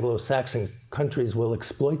circles in Anglo-Saxon countries will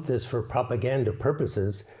exploit this for propaganda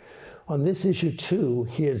purposes, on this issue too,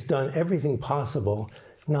 he has done everything possible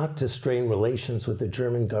not to strain relations with the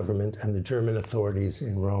German government and the German authorities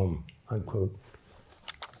in Rome, unquote.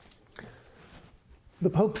 The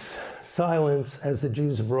Pope's silence as the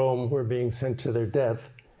Jews of Rome were being sent to their death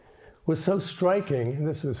was so striking, and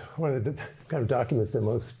this was one of the kind of documents that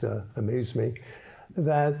most amazed me,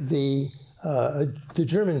 that the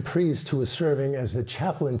German priest who was serving as the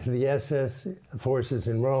chaplain to the SS forces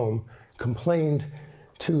in Rome complained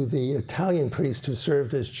to the Italian priest who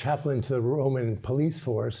served as chaplain to the Roman police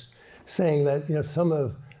force, saying that some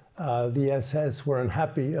of the SS were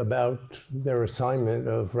unhappy about their assignment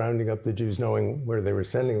of rounding up the Jews, knowing where they were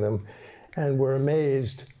sending them, and were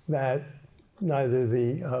amazed that neither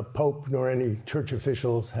the Pope nor any church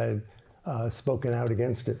officials had spoken out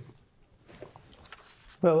against it.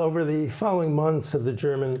 Well, over the following months of the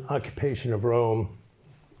German occupation of Rome,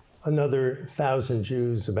 another 1,000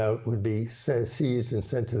 Jews about would be seized and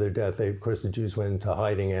sent to their death. Of course, the Jews went into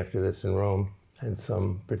hiding after this in Rome, and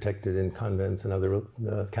some protected in convents and other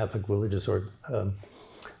Catholic religious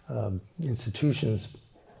institutions.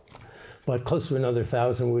 But close to another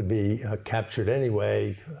 1,000 would be captured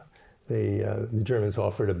anyway. The Germans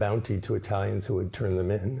offered a bounty to Italians who would turn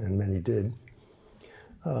them in, and many did.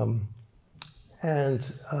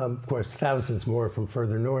 Of course, thousands more from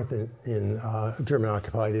further north in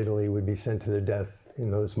German-occupied Italy would be sent to their death in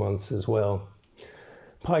those months as well.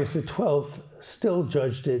 Pius XII still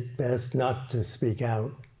judged it best not to speak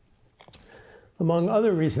out. Among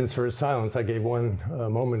other reasons for his silence, I gave one a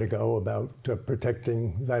moment ago about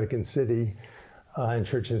protecting Vatican City and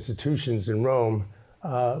church institutions in Rome.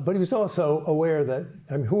 But he was also aware that,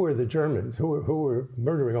 who were the Germans? Who were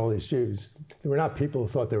murdering all these Jews? They were not people who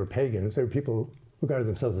thought they were pagans. They were people who regarded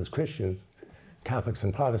themselves as Christians, Catholics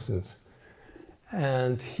and Protestants.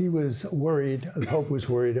 And he was worried, the Pope was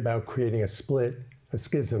worried about creating a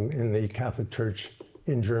schism in the Catholic Church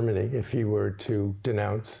in Germany if he were to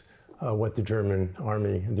denounce what the German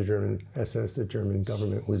army and the German SS, the German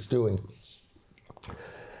government was doing.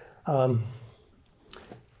 And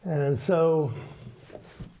so,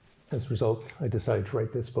 as a result, I decided to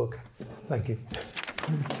write this book. Thank you.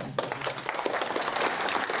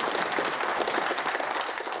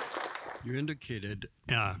 You indicated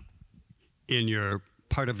in your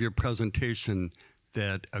part of your presentation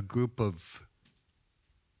that a group of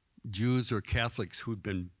Jews or Catholics who'd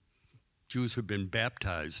been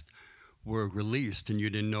baptized were released, and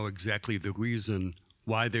you didn't know exactly the reason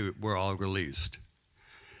why they were all released.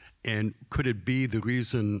 And could it be the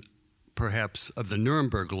reason, perhaps, of the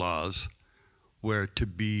Nuremberg laws, where to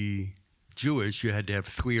be Jewish, you had to have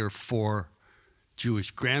 3 or 4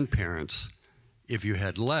 Jewish grandparents? If you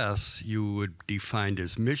had less, you would be defined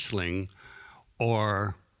as Mischling,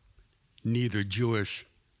 or neither Jewish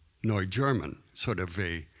nor German, sort of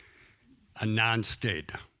a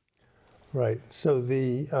non-state. Right. So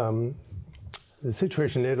the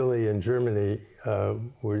situation in Italy and Germany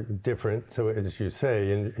were different. So as you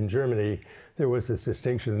say, in Germany, there was this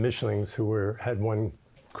distinction of the Mischlings who had one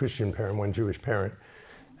Christian parent, one Jewish parent,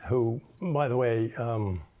 who, by the way,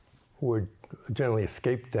 would generally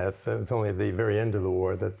escape death. It was only at the very end of the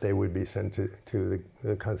war that they would be sent to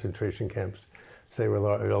the concentration camps. So they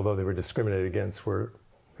were, although they were discriminated against, were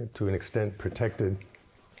to an extent protected.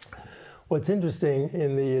 What's interesting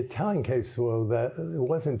in the Italian case, well, that it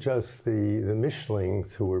wasn't just the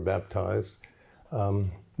Mischlings who were baptized,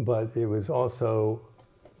 but it was also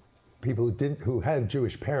people who had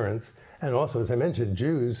Jewish parents and also, as I mentioned,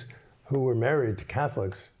 Jews who were married to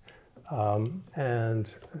Catholics.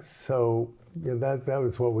 And so that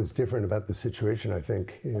was what was different about the situation, I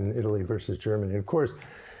think, in Italy versus Germany. And of course,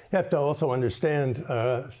 you have to also understand,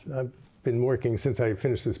 I've been working since I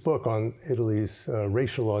finished this book on Italy's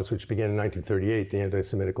racial laws, which began in 1938, the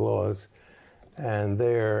anti-Semitic laws. And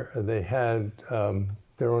there they had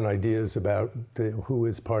their own ideas about who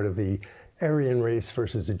is part of the Aryan race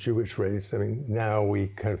versus the Jewish race. I mean, now we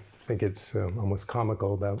kind of think it's almost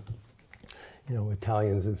comical about,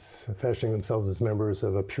 Italians as fashioning themselves as members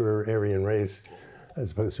of a pure Aryan race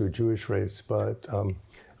as opposed to a Jewish race. But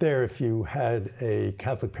there, if you had a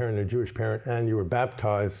Catholic parent and a Jewish parent and you were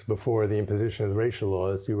baptized before the imposition of the racial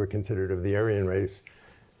laws, you were considered of the Aryan race.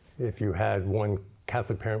 If you had one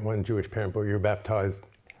Catholic parent, one Jewish parent, but you were baptized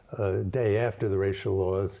a day after the racial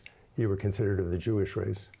laws, you were considered of the Jewish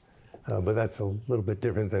race. But that's a little bit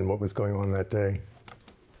different than what was going on that day.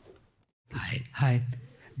 Hi.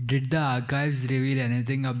 Did the archives reveal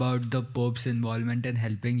anything about the Pope's involvement in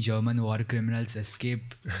helping German war criminals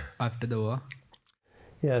escape after the war?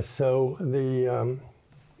 Yes, so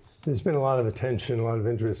there's been a lot of attention, a lot of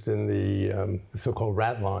interest in the so-called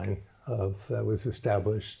rat line that was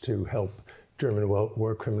established to help German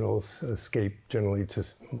war criminals escape generally to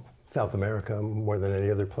South America more than any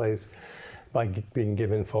other place by being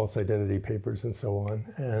given false identity papers and so on.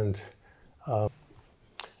 And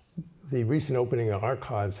the recent opening of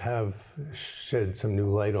archives have shed some new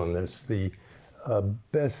light on this. The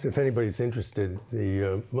best, if anybody's interested,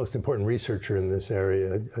 the most important researcher in this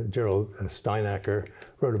area, Gerald Steinacker,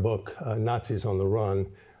 wrote a book, Nazis on the Run,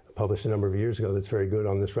 published a number of years ago that's very good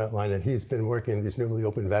on this rat line. And he's been working in these newly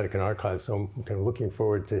opened Vatican archives, so I'm kind of looking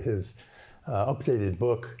forward to his updated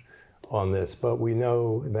book on this. But we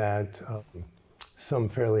know that some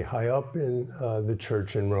fairly high up in the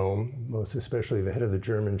church in Rome, most especially the head of the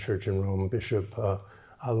German church in Rome, Bishop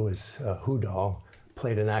Alois Hudal,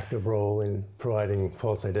 played an active role in providing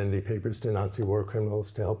false identity papers to Nazi war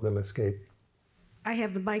criminals to help them escape. I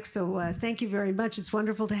have the mic, so thank you very much. It's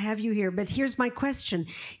wonderful to have you here. But here's my question.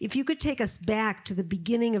 If you could take us back to the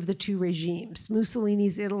beginning of the two regimes,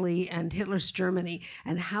 Mussolini's Italy and Hitler's Germany,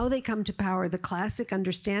 and how they come to power, the classic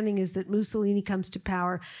understanding is that Mussolini comes to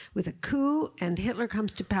power with a coup and Hitler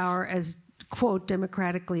comes to power as, quote,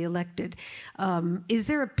 democratically elected. Is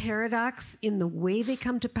there a paradox in the way they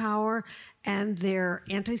come to power and their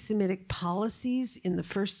anti-Semitic policies in the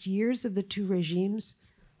first years of the two regimes?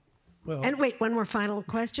 Well, and wait, one more final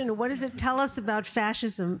question. What does it tell us about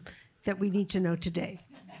fascism that we need to know today?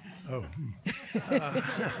 Oh.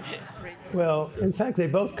 Well, in fact, they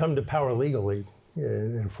both come to power legally,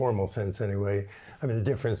 in a formal sense anyway. I mean, the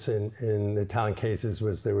difference in the Italian cases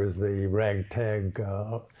was there was the ragtag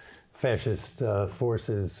fascist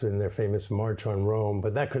forces in their famous March on Rome,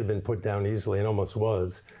 but that could have been put down easily and almost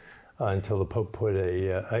was until the Pope put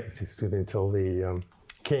until the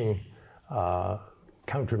king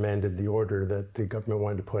countermanded the order that the government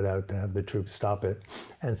wanted to put out to have the troops stop it.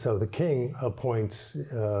 And so the king appoints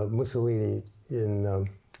Mussolini in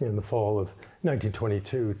the fall of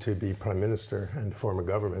 1922 to be prime minister and form a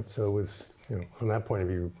government. So it was, from that point of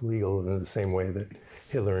view, legal in the same way that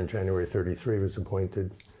Hitler in January 1933 was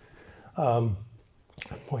appointed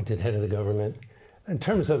head of the government. In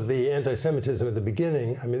terms of the anti-Semitism at the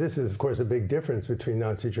beginning, I mean, this is, of course, a big difference between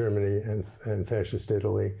Nazi Germany and fascist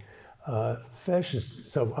Italy.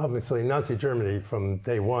 So obviously Nazi Germany from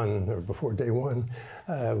day one, or before day one,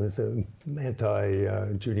 was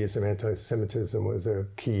anti-Judaism, anti-Semitism was a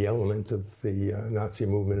key element of the Nazi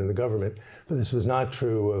movement in the government. But this was not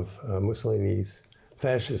true of Mussolini's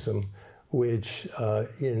fascism, which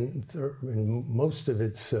in most of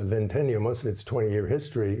its ventennio, most of its 20-year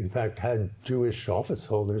history, in fact, had Jewish office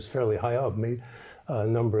holders fairly high up. A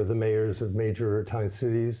number of the mayors of major Italian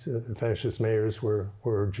cities, fascist mayors,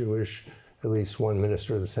 were Jewish. At least one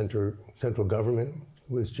minister of the central government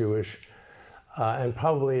was Jewish. And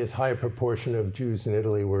probably as high a proportion of Jews in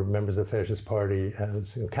Italy were members of the fascist party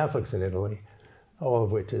as Catholics in Italy, all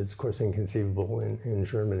of which is, of course, inconceivable in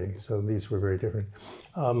Germany. So these were very different.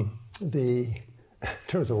 In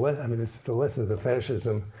terms of, the lessons of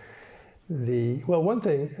fascism, one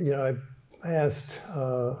thing, I asked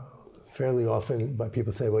fairly often by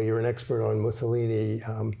people say, well, you're an expert on Mussolini.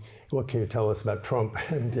 What can you tell us about Trump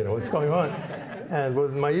and what's going on? And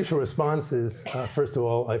my usual response is, first of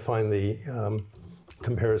all, I find the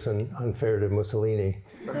comparison unfair to Mussolini,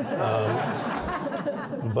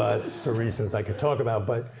 but for reasons I could talk about.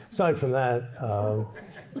 But aside from that,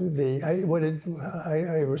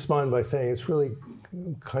 I respond by saying it's really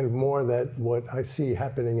kind of more that what I see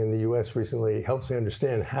happening in the U.S. recently helps me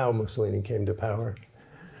understand how Mussolini came to power.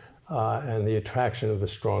 and the attraction of the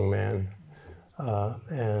strong man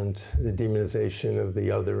and the demonization of the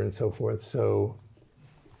other and so forth. So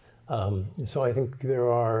I think there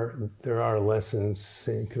are lessons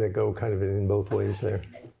that go kind of in both ways there.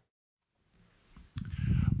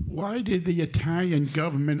 Why did the Italian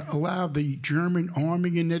government allow the German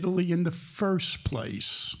army in Italy in the first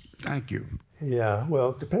place? Thank you. Yeah, well,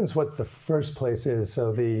 it depends what the first place is.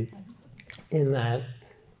 So the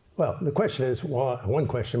question is, one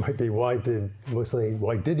question might be, why did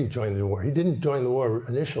he join the war? He didn't join the war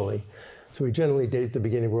initially. So we generally date the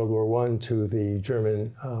beginning of World War I to the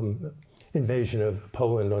German invasion of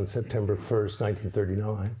Poland on September 1st,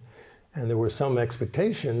 1939. And there were some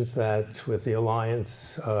expectations that with the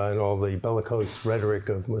alliance and all the bellicose rhetoric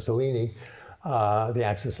of Mussolini, the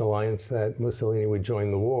Axis alliance, that Mussolini would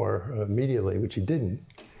join the war immediately, which he didn't.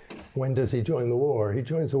 When does he join the war? He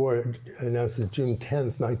joins the war, announces June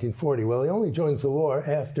 10th, 1940. Well, he only joins the war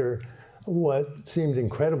after what seemed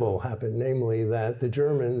incredible happened, namely that the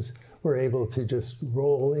Germans were able to just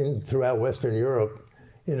roll in throughout Western Europe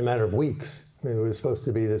in a matter of weeks. I mean, it was supposed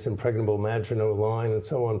to be this impregnable Maginot Line and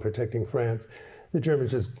so on, protecting France. The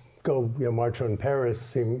Germans just go, march on Paris,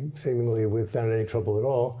 seemingly without any trouble at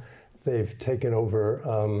all. They've taken over,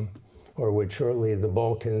 or would shortly, the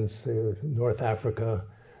Balkans, North Africa.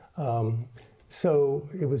 So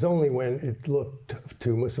it was only when it looked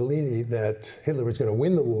to Mussolini that Hitler was going to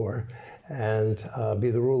win the war and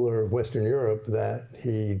be the ruler of Western Europe that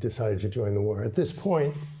he decided to join the war. At this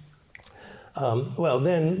point,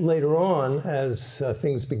 then later on, as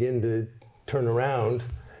things begin to turn around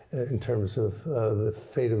in terms of the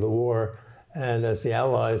fate of the war, and as the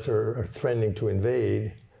Allies are threatening to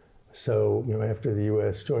invade, so after the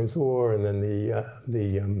U.S. joins the war, and then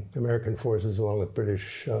the American forces, along with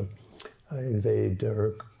British, invade,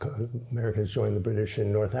 or Americans join the British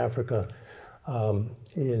in North Africa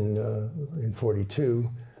in 42,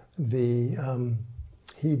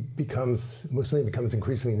 Mussolini becomes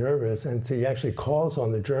increasingly nervous, and so he actually calls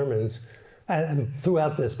on the Germans, and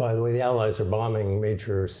throughout this, by the way, the Allies are bombing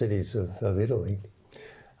major cities of Italy.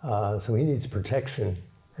 So he needs protection,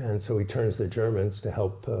 and so he turns to the Germans to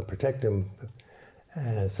help protect him.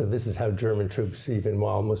 So this is how German troops, even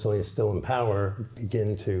while Mussolini is still in power,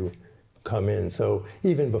 begin to come in. So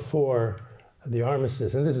even before the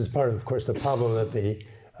armistice, and this is part of course, the problem that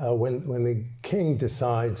when the king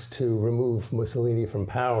decides to remove Mussolini from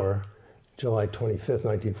power, July 25th,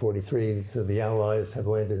 1943, so the Allies have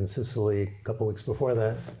landed in Sicily a couple weeks before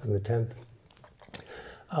that, on the 10th.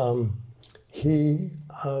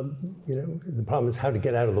 The problem is how to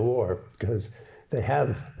get out of the war, because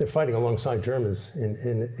they're fighting alongside Germans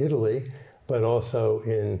in Italy, but also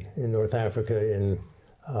in North Africa, in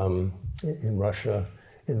Russia,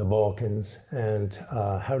 in the Balkans, and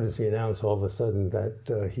how does he announce all of a sudden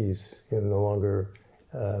that he's no longer,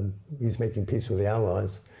 he's making peace with the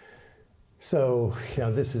Allies? So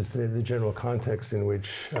this is the general context in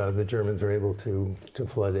which the Germans are able to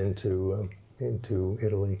flood into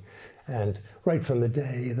Italy. And right from the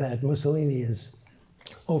day that Mussolini is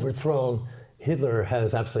overthrown, Hitler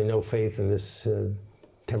has absolutely no faith in this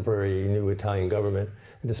temporary new Italian government.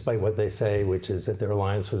 And despite what they say, which is that their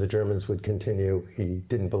alliance with the Germans would continue, he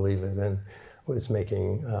didn't believe it and was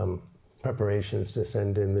making preparations to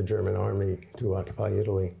send in the German army to occupy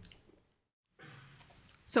Italy.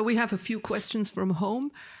 So we have a few questions from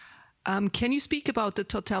home. Can you speak about the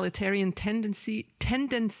totalitarian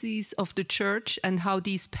tendencies of the Church and how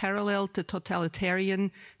these parallel the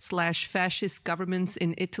totalitarian/fascist governments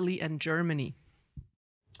in Italy and Germany?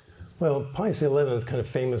 Well, Pius XI kind of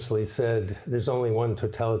famously said, there's only one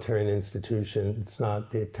totalitarian institution. It's not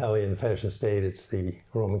the Italian fascist state, it's the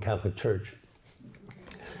Roman Catholic Church.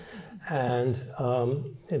 And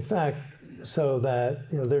in fact, so that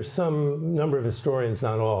there's some number of historians,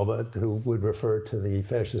 not all, but who would refer to the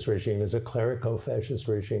fascist regime as a clerico-fascist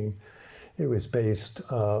regime. It was based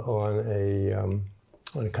on a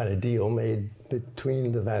kind of deal made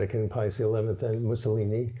between the Vatican, Pius XI, and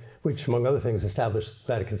Mussolini, which, among other things, established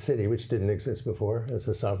Vatican City, which didn't exist before, as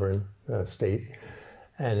a sovereign state,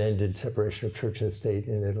 and ended separation of church and state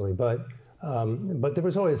in Italy. But there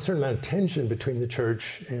was always a certain amount of tension between the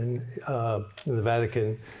church and the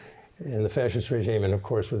Vatican and the fascist regime, and of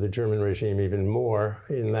course with the German regime even more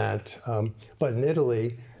in that. But in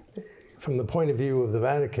Italy, from the point of view of the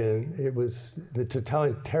Vatican, it was the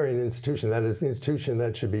totalitarian institution, that is the institution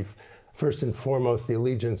that should be first and foremost the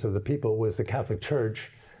allegiance of the people, was the Catholic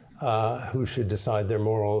Church, who should decide their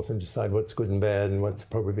morals and decide what's good and bad and what's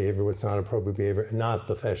appropriate behavior, what's not appropriate behavior, not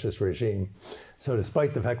the fascist regime. So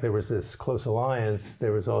despite the fact there was this close alliance,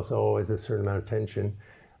 there was also always a certain amount of tension.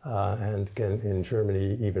 and again, in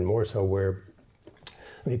Germany even more so, where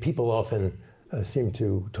people often seem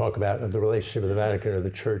to talk about the relationship of the Vatican or the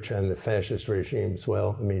Church and the fascist regime as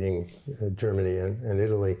well, meaning Germany and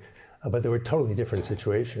Italy. But there were totally different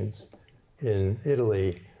situations. In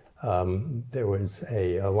Italy, there was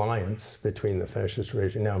an alliance between the fascist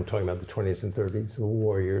regime. Now I'm talking about the 20s and 30s. The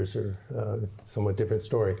war years are a somewhat different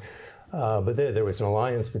story. But there was an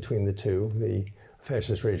alliance between the two. The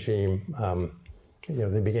fascist regime,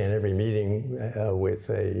 they began every meeting with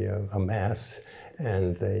a mass,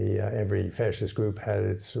 and every fascist group had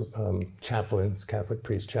its chaplains, Catholic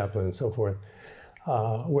priest chaplain, and so forth.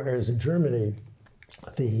 Whereas in Germany,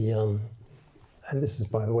 and this is,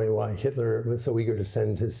 by the way, why Hitler was so eager to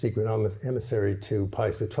send his secret emissary to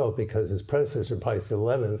Pius XII, because his predecessor, Pius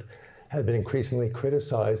XI, had been increasingly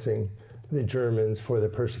criticizing the Germans for the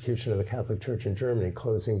persecution of the Catholic Church in Germany,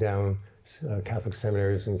 closing down Catholic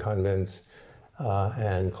seminaries and convents,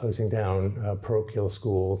 and closing down parochial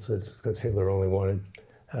schools, because Hitler only wanted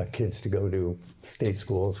kids to go to state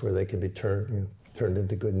schools where they could be turned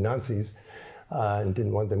into good Nazis, and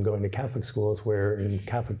didn't want them going to Catholic schools where in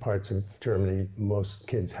Catholic parts of Germany most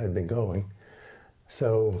kids had been going.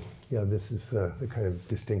 So this is the kind of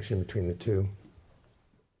distinction between the two.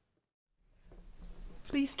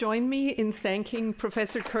 Please join me in thanking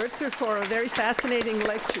Professor Kertzer for a very fascinating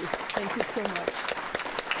lecture. Thank you so much.